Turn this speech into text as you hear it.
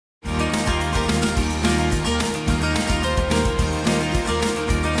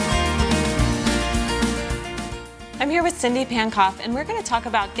here with Cindy Pankopf, and we're going to talk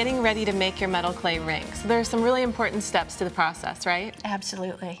about getting ready to make your metal clay ring. So there are some really important steps to the process, right?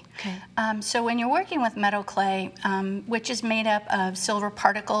 Absolutely. Okay. So when you're working with metal clay, which is made up of silver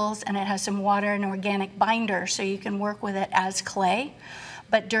particles, and it has some water and organic binder, so you can work with it as clay.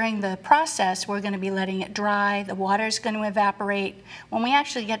 But during the process, we're going to be letting it dry, the water is going to evaporate. When we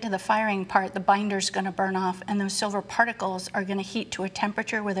actually get to the firing part, the binder is going to burn off, and those silver particles are going to heat to a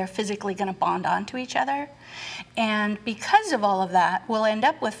temperature where they're physically going to bond onto each other. And because of all of that, we'll end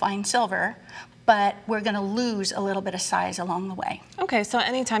up with fine silver, but we're going to lose a little bit of size along the way. Okay, so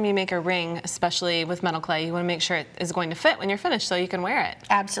anytime you make a ring, especially with metal clay, you want to make sure it is going to fit when you're finished so you can wear it.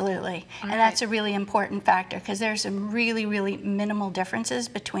 Absolutely. And that's a really important factor because there's some really, really minimal differences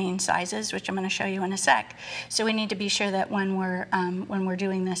between sizes, which I'm going to show you in a sec. So we need to be sure that when we're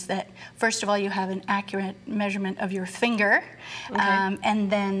doing this, that first of all you have an accurate measurement of your finger, and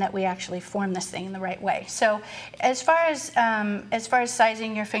then that we actually form this thing in the right way. So as far as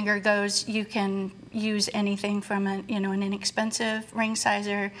sizing your finger goes, you can use anything from an inexpensive ring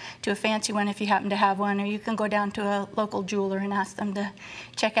sizer to a fancy one if you happen to have one, or you can go down to a local jeweler and ask them to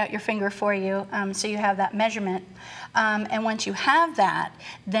check out your finger for you, so you have that measurement. And once you have that,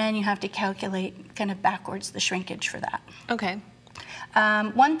 then you have to calculate kind of backwards the shrinkage for that. Okay.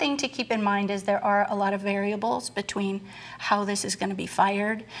 One thing to keep in mind is there are a lot of variables between how this is going to be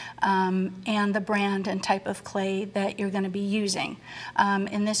fired and the brand and type of clay that you're going to be using.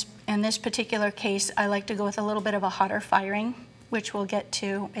 In this particular case, I like to go with a little bit of a hotter firing, which we'll get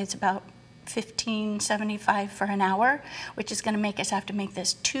to. It's about 1575 for an hour, which is going to make us have to make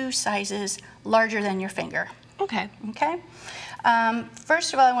this 2 sizes larger than your finger. Okay. Okay.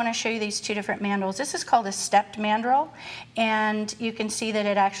 First of all, I want to show you these 2 different mandrels. This is called a stepped mandrel, and you can see that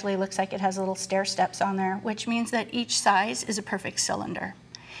it actually looks like it has little stair steps on there, which means that each size is a perfect cylinder.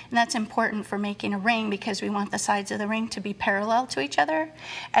 And that's important for making a ring because we want the sides of the ring to be parallel to each other,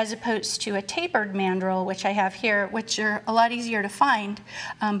 as opposed to a tapered mandrel, which I have here, which are a lot easier to find,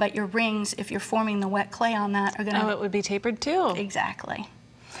 but your rings, if you're forming the wet clay on that, are going to... Oh, it would be tapered too. Exactly.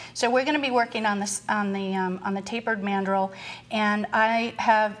 So we're going to be working on this on the tapered mandrel, and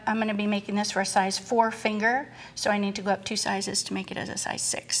I'm going to be making this for a size 4 finger, so I need to go up 2 sizes to make it as a size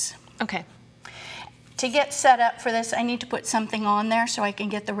 6. Okay. To get set up for this, I need to put something on there so I can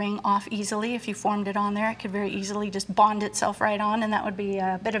get the ring off easily. If you formed it on there, it could very easily just bond itself right on, and that would be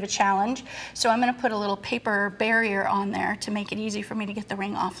a bit of a challenge. So I'm going to put a little paper barrier on there to make it easy for me to get the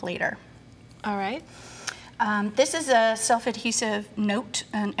ring off later. All right. This is a self-adhesive note,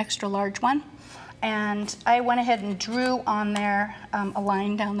 an extra large one, and I went ahead and drew on there a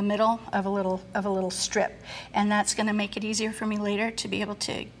line down the middle of a little strip, and that's going to make it easier for me later to be able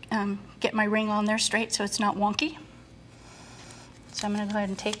to get my ring on there straight so it's not wonky. So I'm going to go ahead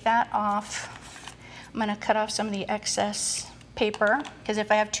and take that off. I'm going to cut off some of the excess paper, because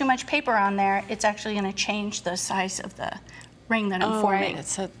if I have too much paper on there, it's actually going to change the size of the ring that I'm forming.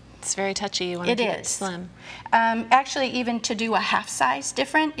 Right. It's very touchy. You want to keep it slim. Actually, even to do a half size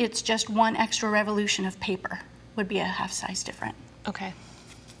different, it's just 1 extra revolution of paper would be a half size different. Okay.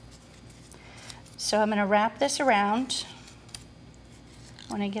 So I'm going to wrap this around.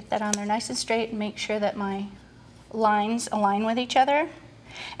 I want to get that on there nice and straight and make sure that my lines align with each other.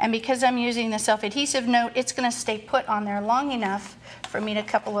 And because I'm using the self-adhesive note, it's going to stay put on there long enough for me to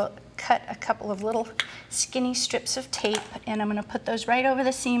cut a couple of little skinny strips of tape, and I'm going to put those right over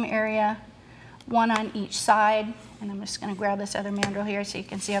the seam area, 1 on each side. And I'm just going to grab this other mandrel here so you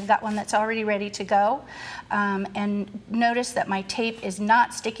can see I've got one that's already ready to go. And notice that my tape is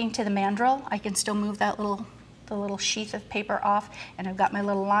not sticking to the mandrel. I can still move that the little sheath of paper off, and I've got my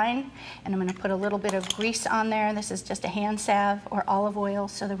little line, and I'm going to put a little bit of grease on there. This is just a hand salve or olive oil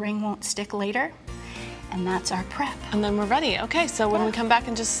so the ring won't stick later. And that's our prep. And then we're ready. Okay, so when we come back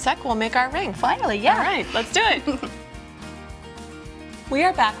in just a sec, we'll make our ring. Finally, yeah. All right, let's do it. We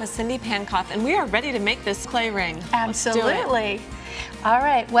are back with Cindy Pankopf, and we are ready to make this clay ring. Absolutely. All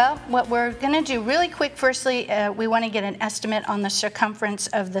right, well, what we're going to do really quick, firstly, we want to get an estimate on the circumference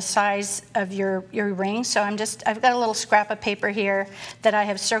of the size of your ring. So I've got a little scrap of paper here that I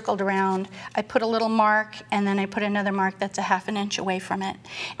have circled around. I put a little mark, and then I put another mark that's a ½ inch away from it.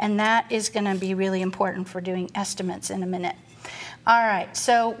 And that is going to be really important for doing estimates in a minute. All right,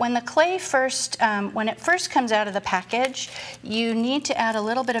 so when the clay when it first comes out of the package, you need to add a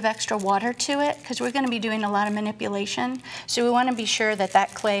little bit of extra water to it because we're going to be doing a lot of manipulation. So we want to be sure that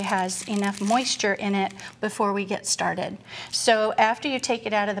that clay has enough moisture in it before we get started. So after you take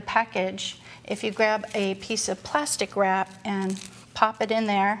it out of the package, if you grab a piece of plastic wrap and pop it in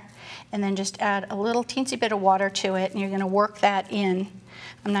there, and then just add a little teensy bit of water to it, and you're going to work that in.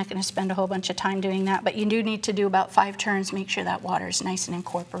 I'm not going to spend a whole bunch of time doing that, but you do need to do about 5 turns, make sure that water is nice and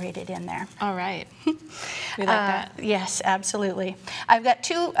incorporated in there. All right. We like that. Yes, absolutely. I've got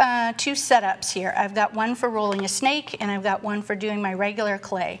two setups here. I've got one for rolling a snake, and I've got one for doing my regular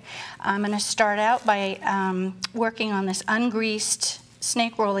clay. I'm going to start out by working on this ungreased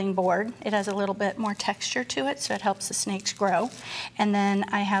snake rolling board. It has a little bit more texture to it, so it helps the snakes grow. And then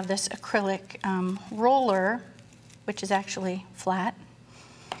I have this acrylic roller, which is actually flat.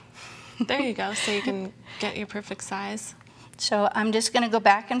 There you go, so you can get your perfect size. So I'm just going to go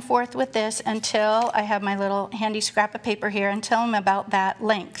back and forth with this until I have my little handy scrap of paper here, until I'm about that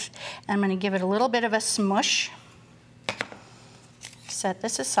length. And I'm going to give it a little bit of a smush. Set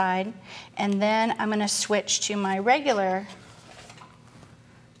this aside, and then I'm going to switch to my regular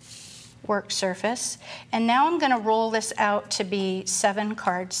work surface. And now I'm going to roll this out to be 7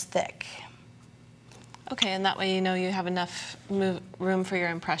 cards thick. Okay, and that way you know you have enough room for your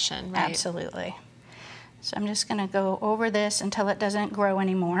impression, right? Absolutely. So I'm just going to go over this until it doesn't grow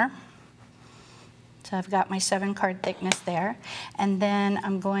anymore. So I've got my 7 card thickness there. And then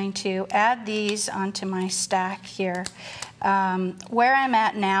I'm going to add these onto my stack here. Where I'm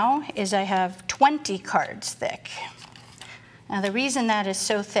at now is I have 20 cards thick. Now the reason that is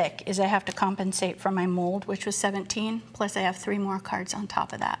so thick is I have to compensate for my mold, which was 17, plus I have 3 more cards on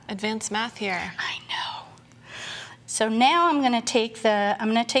top of that. Advanced math here. I know. So now I'm going to take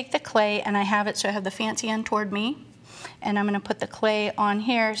the clay, and I have it so I have the fancy end toward me, and I'm going to put the clay on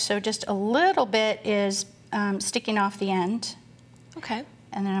here so just a little bit is sticking off the end. Okay.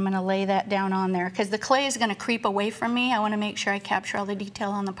 And then I'm going to lay that down on there because the clay is going to creep away from me. I want to make sure I capture all the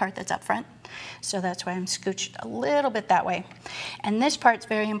detail on the part that's up front. So that's why I'm scooched a little bit that way. And this part's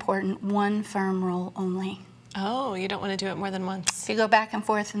very important, 1 firm roll only. Oh, you don't want to do it more than once. If you go back and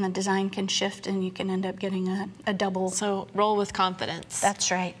forth, and the design can shift, and you can end up getting a double. So roll with confidence. That's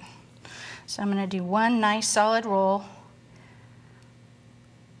right. So I'm going to do 1 nice solid roll.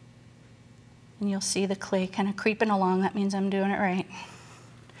 And you'll see the clay kind of creeping along. That means I'm doing it right.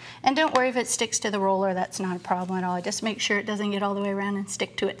 And don't worry if it sticks to the roller. That's not a problem at all. Just make sure it doesn't get all the way around and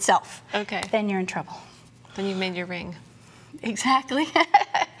stick to itself. Okay. Then you're in trouble. Then you've made your ring. Exactly.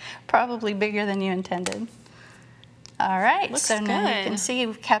 Probably bigger than you intended. All right, Looks so now good. you can see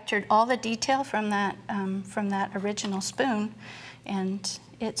we've captured all the detail from that original spoon, and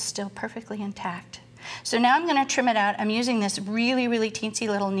it's still perfectly intact. So now I'm going to trim it out. I'm using this really, really teensy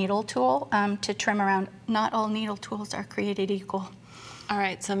little needle tool to trim around. Not all needle tools are created equal. All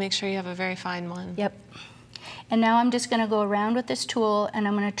right, so make sure you have a very fine one. Yep. And now I'm just going to go around with this tool, and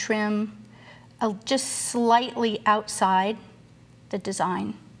I'm going to trim just slightly outside the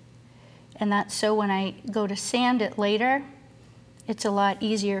design. And that's so when I go to sand it later, it's a lot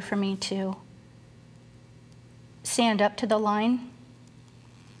easier for me to sand up to the line.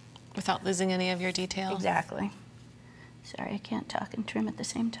 Without losing any of your detail. Exactly. Sorry, I can't talk and trim at the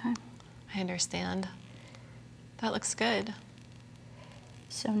same time. I understand. That looks good.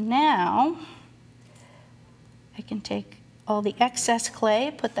 So now I can take all the excess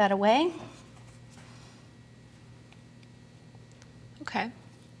clay, put that away. Okay.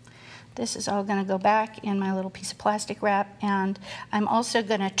 This is all going to go back in my little piece of plastic wrap, and I'm also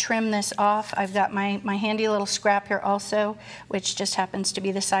going to trim this off. I've got my handy little scrap here also, which just happens to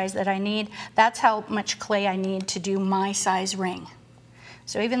be the size that I need. That's how much clay I need to do my size ring.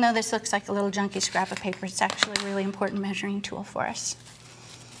 So even though this looks like a little junky scrap of paper, it's actually a really important measuring tool for us.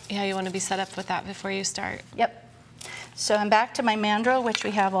 Yeah, you want to be set up with that before you start. Yep. So I'm back to my mandrel, which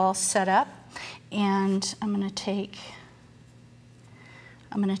we have all set up, and I'm going to take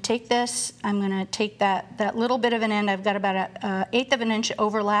this, I'm going to take that little bit of an end. I've got about an 1/8 of an inch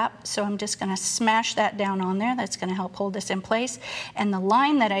overlap, so I'm just going to smash that down on there. That's going to help hold this in place. And the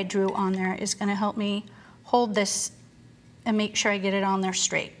line that I drew on there is going to help me hold this and make sure I get it on there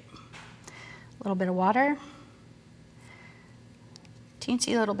straight. A little bit of water.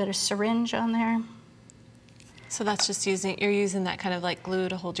 Teensy little bit of syringe on there. So that's just you're using that kind of like glue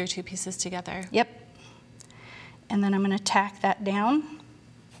to hold your 2 pieces together. Yep. And then I'm going to tack that down.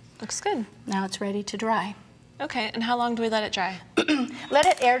 Looks good. Now it's ready to dry. Okay, and how long do we let it dry? Let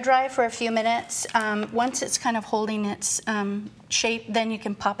it air dry for a few minutes. Once it's kind of holding its shape, then you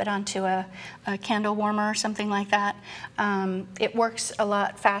can pop it onto a candle warmer or something like that. It works a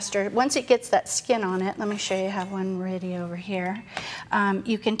lot faster. Once it gets that skin on it, let me show you, I have one ready over here.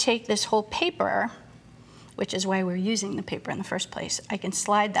 You can take this whole paper, which is why we're using the paper in the first place. I can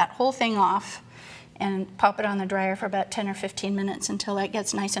slide that whole thing off and pop it on the dryer for about 10 or 15 minutes until that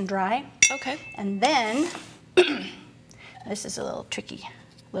gets nice and dry. Okay. And then This is a little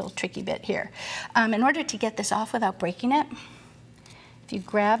tricky bit here. In order to get this off without breaking it, if you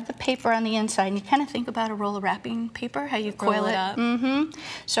grab the paper on the inside, and you kind of think about a roll of wrapping paper, how you coil it up.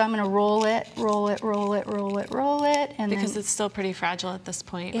 So I'm going to roll it, roll it, roll it, roll it, roll it, and because then it's still pretty fragile at this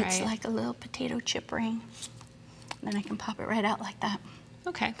point, right? it's like a little potato chip ring. Then I can pop it right out like that.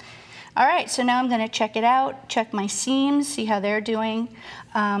 Okay. All right, so now I'm going to check it out, check my seams, see how they're doing.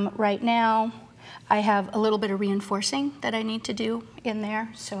 Right now, I have a little bit of reinforcing that I need to do in there,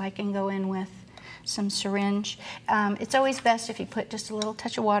 so I can go in with some syringe. It's always best if you put just a little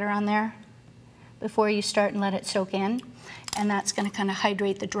touch of water on there before you start and let it soak in, and that's going to kind of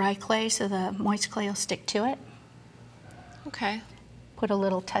hydrate the dry clay so the moist clay will stick to it. Okay. Put a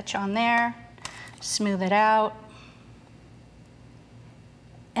little touch on there, smooth it out,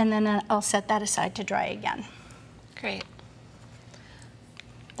 and then I'll set that aside to dry again. Great.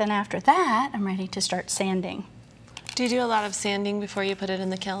 Then after that, I'm ready to start sanding. Do you do a lot of sanding before you put it in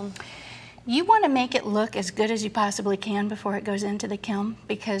the kiln? You want to make it look as good as you possibly can before it goes into the kiln,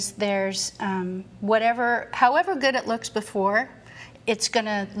 because there's however good it looks before, it's going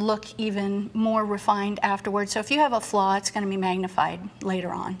to look even more refined afterwards. So if you have a flaw, it's going to be magnified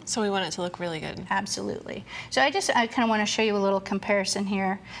later on. So we want it to look really good. Absolutely. So I kind of want to show you a little comparison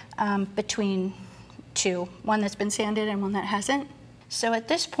here between two, one that's been sanded and one that hasn't. So at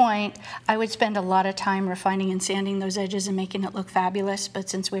this point, I would spend a lot of time refining and sanding those edges and making it look fabulous, but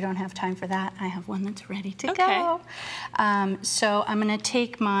since we don't have time for that, I have one that's ready to go. So I'm going to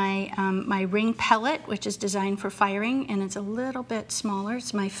take my, my ring pellet, which is designed for firing, and it's a little bit smaller.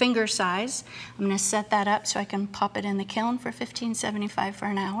 It's my finger size. I'm going to set that up so I can pop it in the kiln for $15.75 for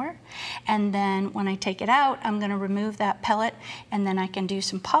an hour. And then when I take it out, I'm going to remove that pellet, and then I can do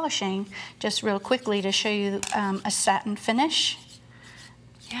some polishing just real quickly to show you a satin finish.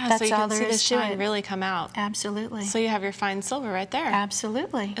 Yeah, That's so you all can there see the is to shine it. really come out. Absolutely. So you have your fine silver right there.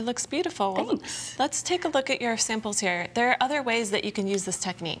 Absolutely. It looks beautiful. Thanks. Let's take a look at your samples here. There are other ways that you can use this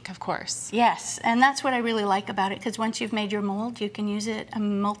technique, of course. Yes, and that's what I really like about it, because once you've made your mold, you can use it a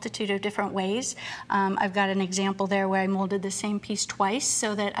multitude of different ways. I've got an example there where I molded the same piece twice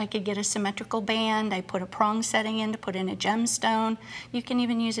so that I could get a symmetrical band. I put a prong setting in to put in a gemstone. You can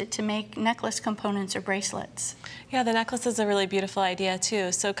even use it to make necklace components or bracelets. Yeah, the necklace is a really beautiful idea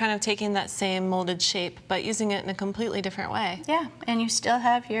too. So kind of taking that same molded shape, but using it in a completely different way. Yeah, and you still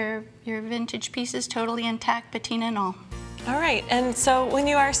have your vintage pieces totally intact, patina and all. All right, and so when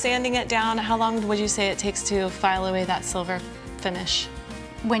you are sanding it down, how long would you say it takes to file away that silver finish?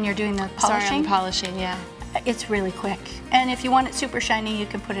 When you're doing the polishing? Sorry, on polishing, yeah. It's really quick. And if you want it super shiny, you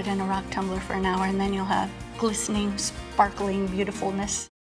can put it in a rock tumbler for an hour, and then you'll have glistening, sparkling beautifulness.